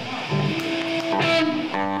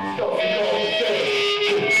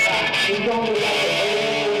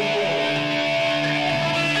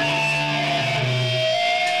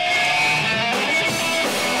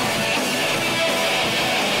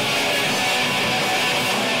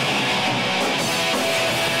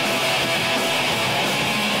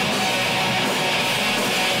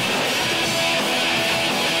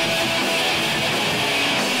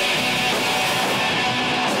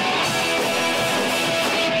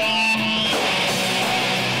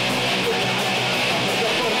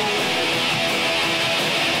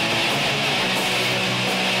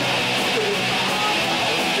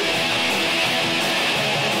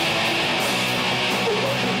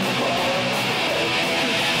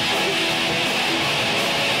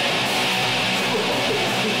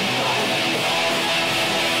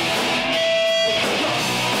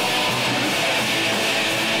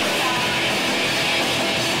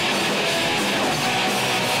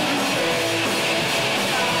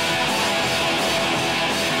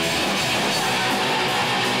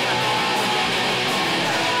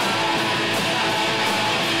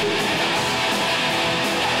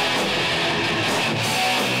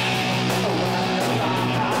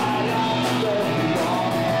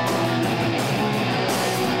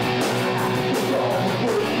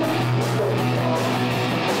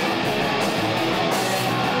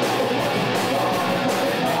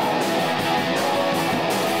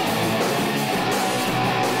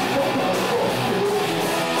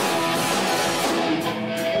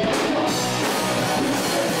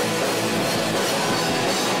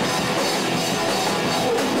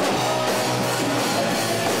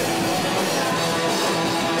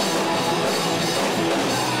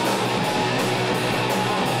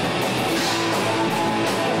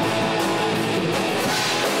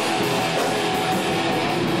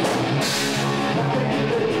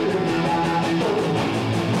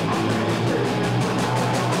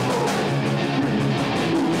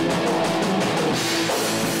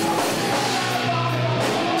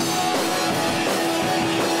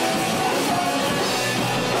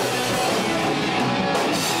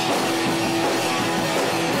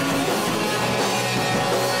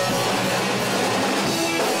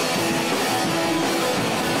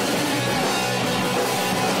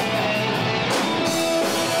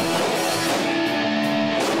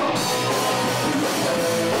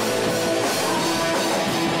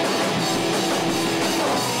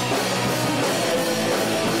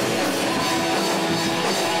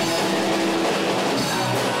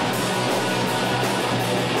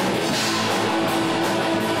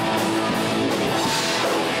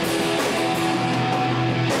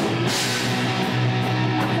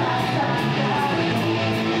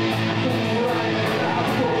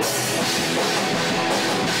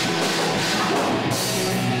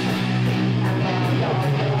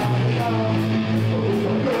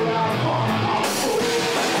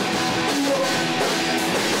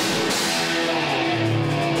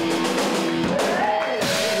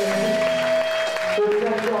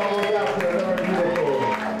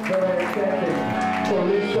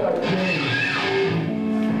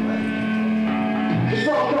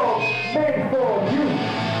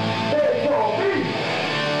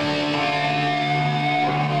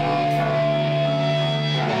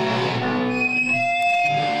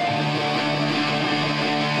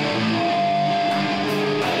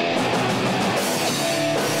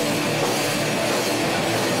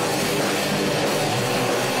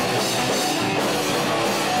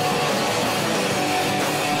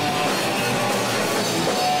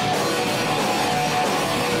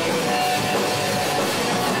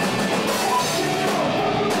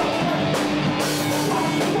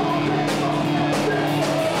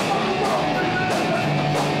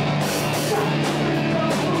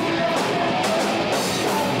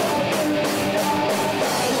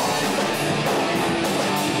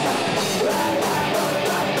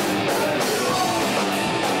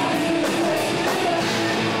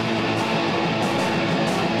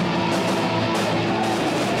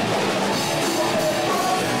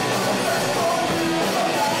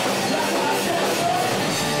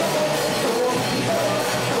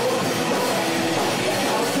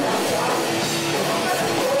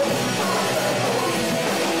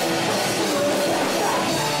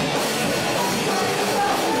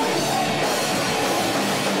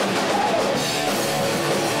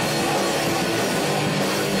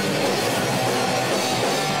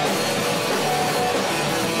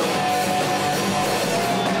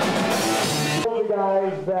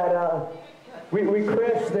 We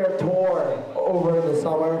crashed their tour over the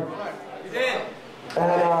summer.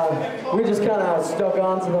 And we just kind of stuck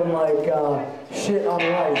onto them like shit on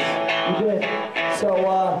rice. You did. So,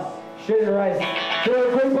 shit and rice. There were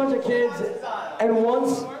a great bunch of kids, and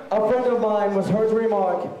once a friend of mine was heard to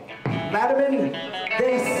remark, Latterman,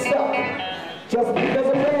 they suck. Just because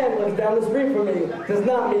a band lives down the street from me does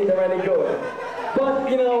not mean they're any good. But,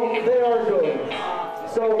 you know, they are good.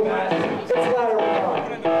 So, it's Latterman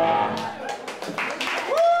time.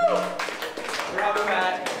 Robert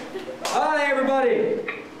Matt. Hi, everybody.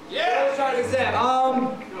 Yeah. Let's try to exam.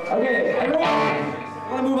 Okay, everyone,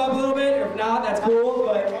 want to move up a little bit? Or if not, that's cool.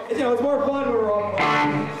 But you know, it's more fun when we're all.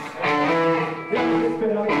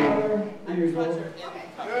 Spin on each other. The usual.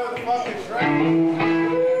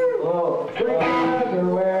 Whoa, drink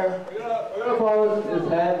everywhere. We're gonna follow his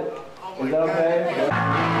head. Is that okay?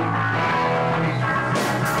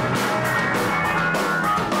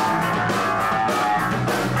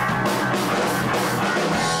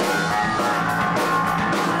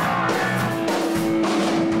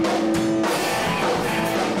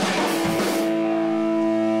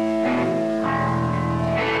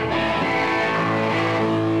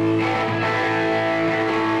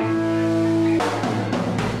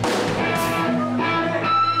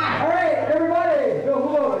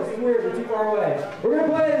 We're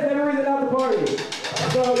gonna play this every reason not the party.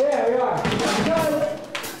 So yeah, we are. Because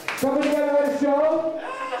coming together at a show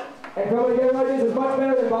and coming together like this is much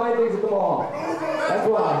better than buying things at the mall. That's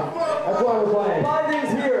why. That's why we're playing. Buy things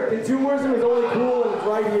here. Consumerism is only cool and it's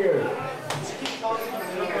right here.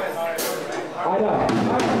 I know.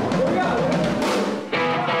 Here we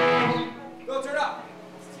go. Go, turn up.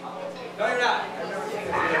 No, you're not.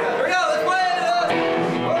 Here we go. Let's play it.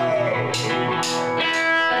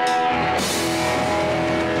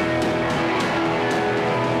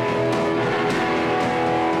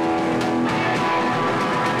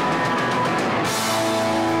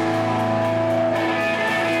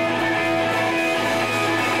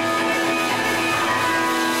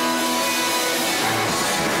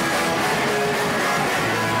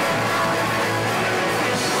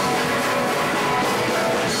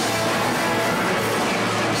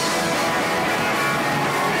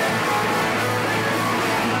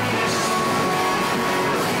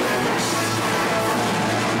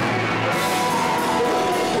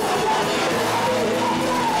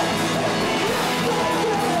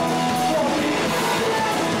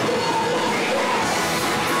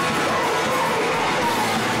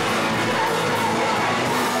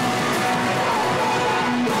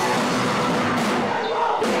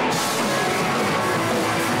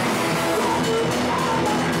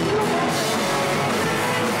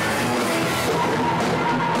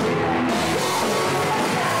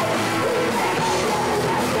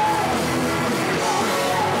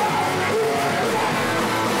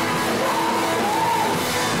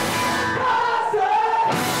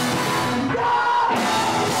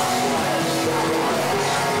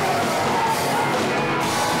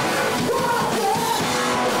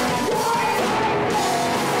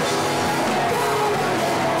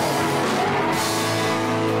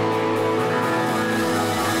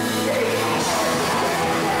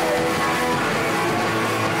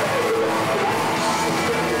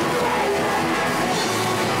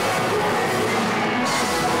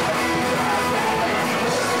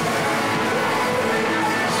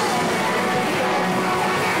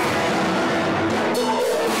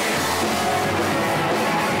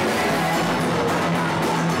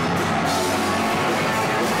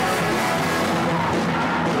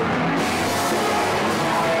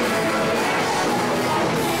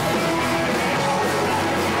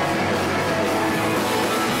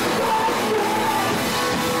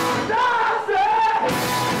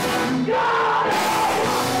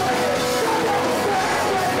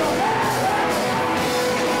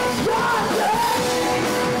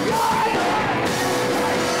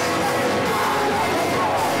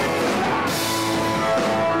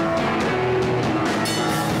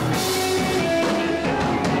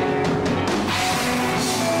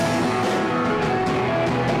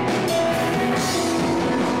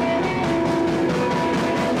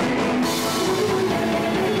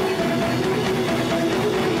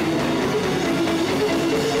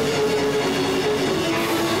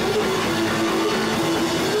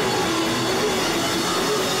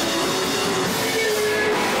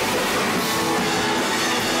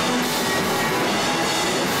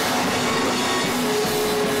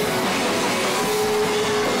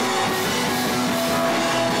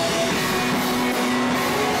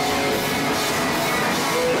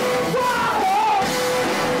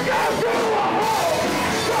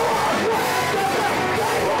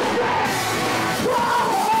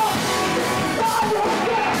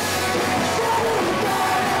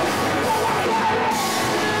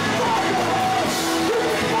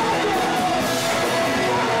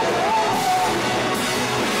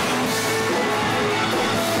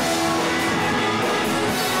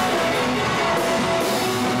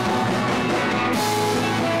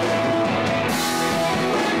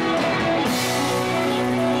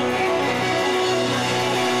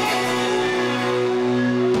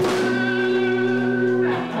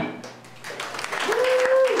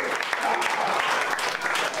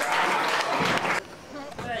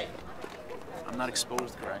 I'm not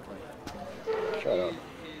exposed correctly. Shut up.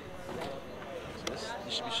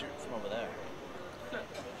 You should be shooting from over there.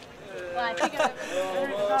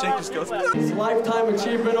 Jake just goes. It's Lifetime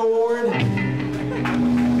Achievement Award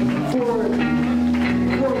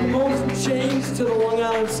for most change to the Long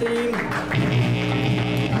Island scene,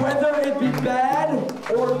 whether it be bad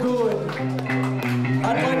or good.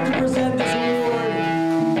 I'd like to present this award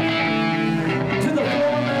to the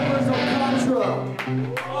four members of Contra: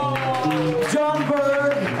 John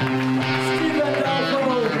Berg, Steve Adolfo,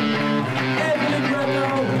 Anthony Greco.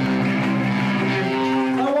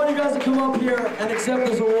 I want you guys to come up here and accept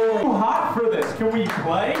this award. Too hot for this. Can we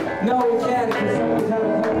play? No, we can't. Because someone's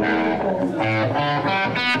having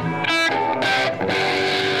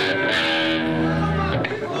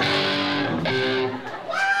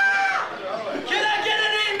Can I get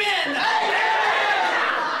an amen?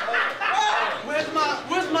 Where's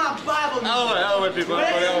my Bible?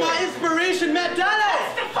 Where's my inspiration, Matt Dano?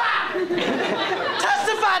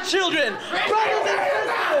 Testify, children! Brothers and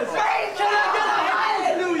sisters! Can I get a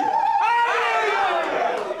hallelujah?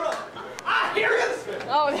 I hear it!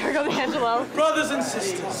 Oh, there goes Angelo. Brothers and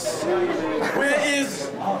sisters, where is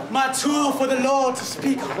my tool for the Lord to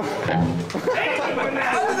speak on?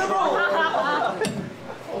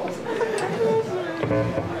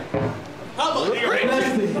 Come on,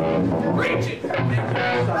 preach it! Come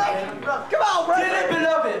on, brother! Dearly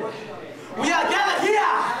beloved, we are gathered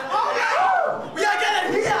here! We are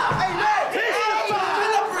gathered here! Amen! To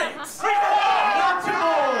celebrate! Not to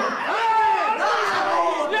mourn!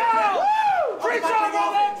 Preach on,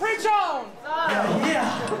 brother! Preach on! You're here!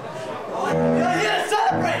 You're here to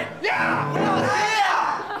celebrate! Yeah! You're here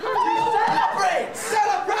to celebrate!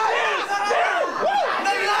 Celebrate!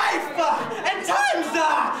 The life and times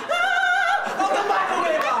of the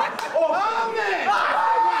Microwave Orphans! Amen!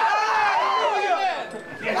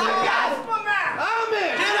 Can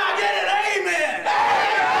I get an amen?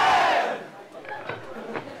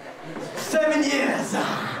 7 years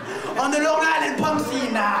on the Long Island pump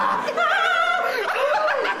scene.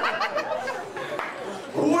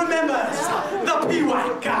 Who remembers the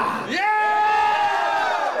P-White car?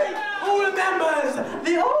 Yeah! Who remembers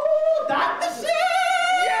the old Dr. Shit?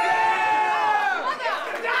 Yeah!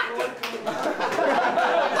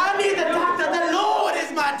 I need the doctor. The Lord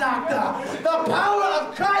is my doctor. The power of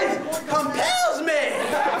Christ compels me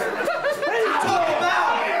to talk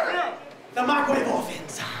about the Microwave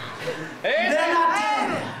Orphans. They're not dead.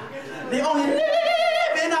 They only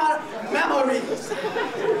live in our memories.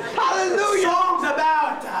 Hallelujah! Songs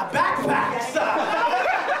about backpacks.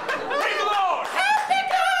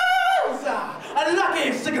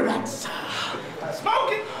 Lucky cigarettes.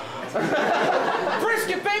 Smoking.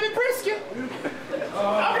 Brisket, baby, brisket.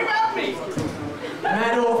 Talk about me.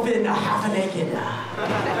 Mad orphan, half naked. Mad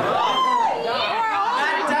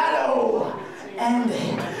Dado and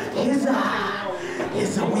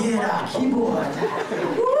his weird keyboard.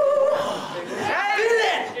 Feel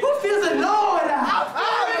it. Who feels the Lord?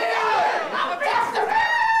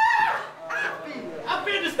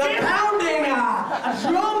 The pounding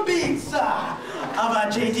drum beats of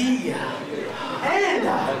JD and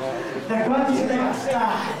the grungy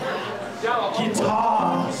style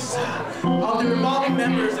guitars of the revolving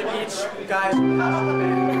members of each guy's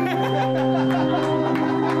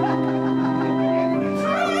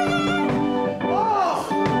Oh,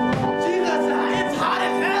 Jesus, it's hot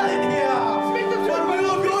as hell in here. But we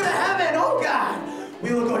will go to heaven. Oh God, we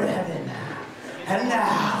will go to heaven. And now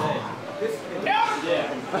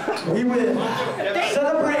we will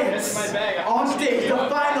celebrate on stage the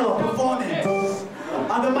final performance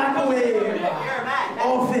of the Microwave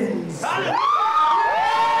Orphans.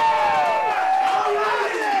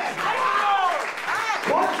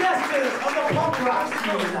 Broadcasters of the punk rock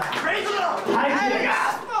scene.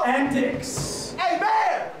 Hijinks, antics.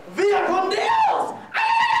 Amen. Via con Dios.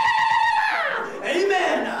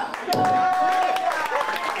 Amen.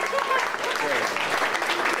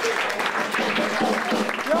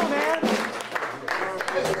 Yo, man.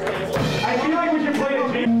 I feel like we should play a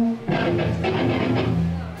game.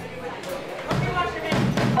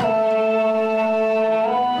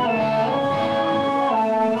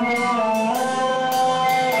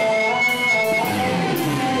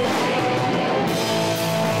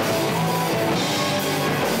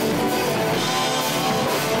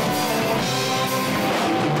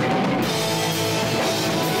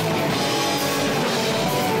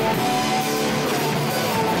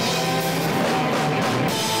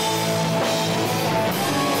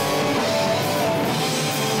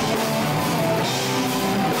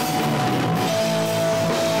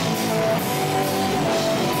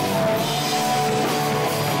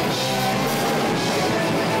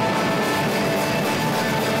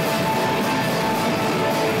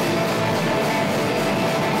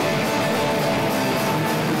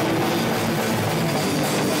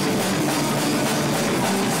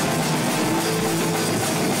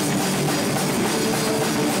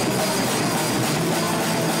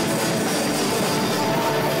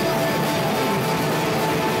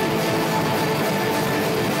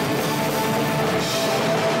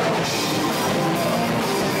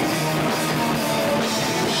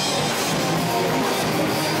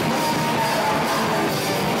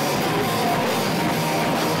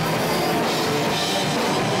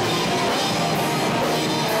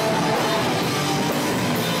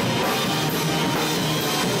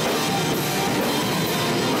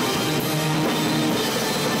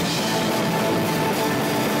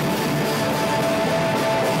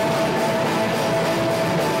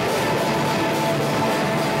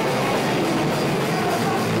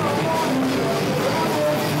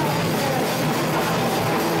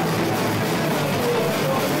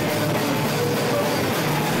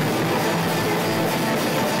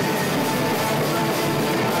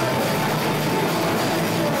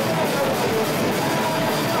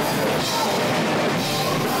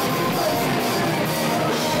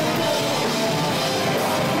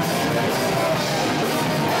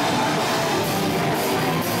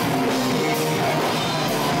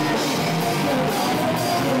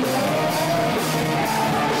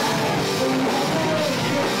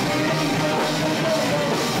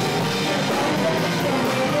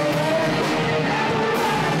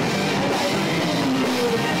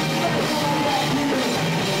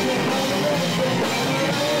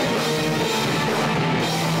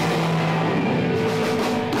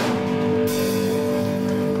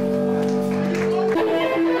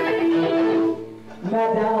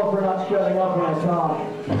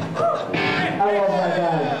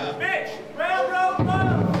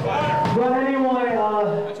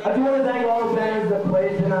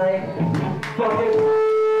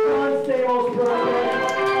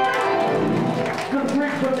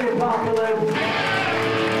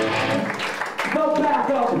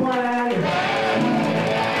 backup plan.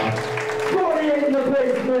 48 in the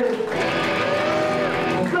basement.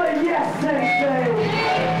 Say yes, Sensei.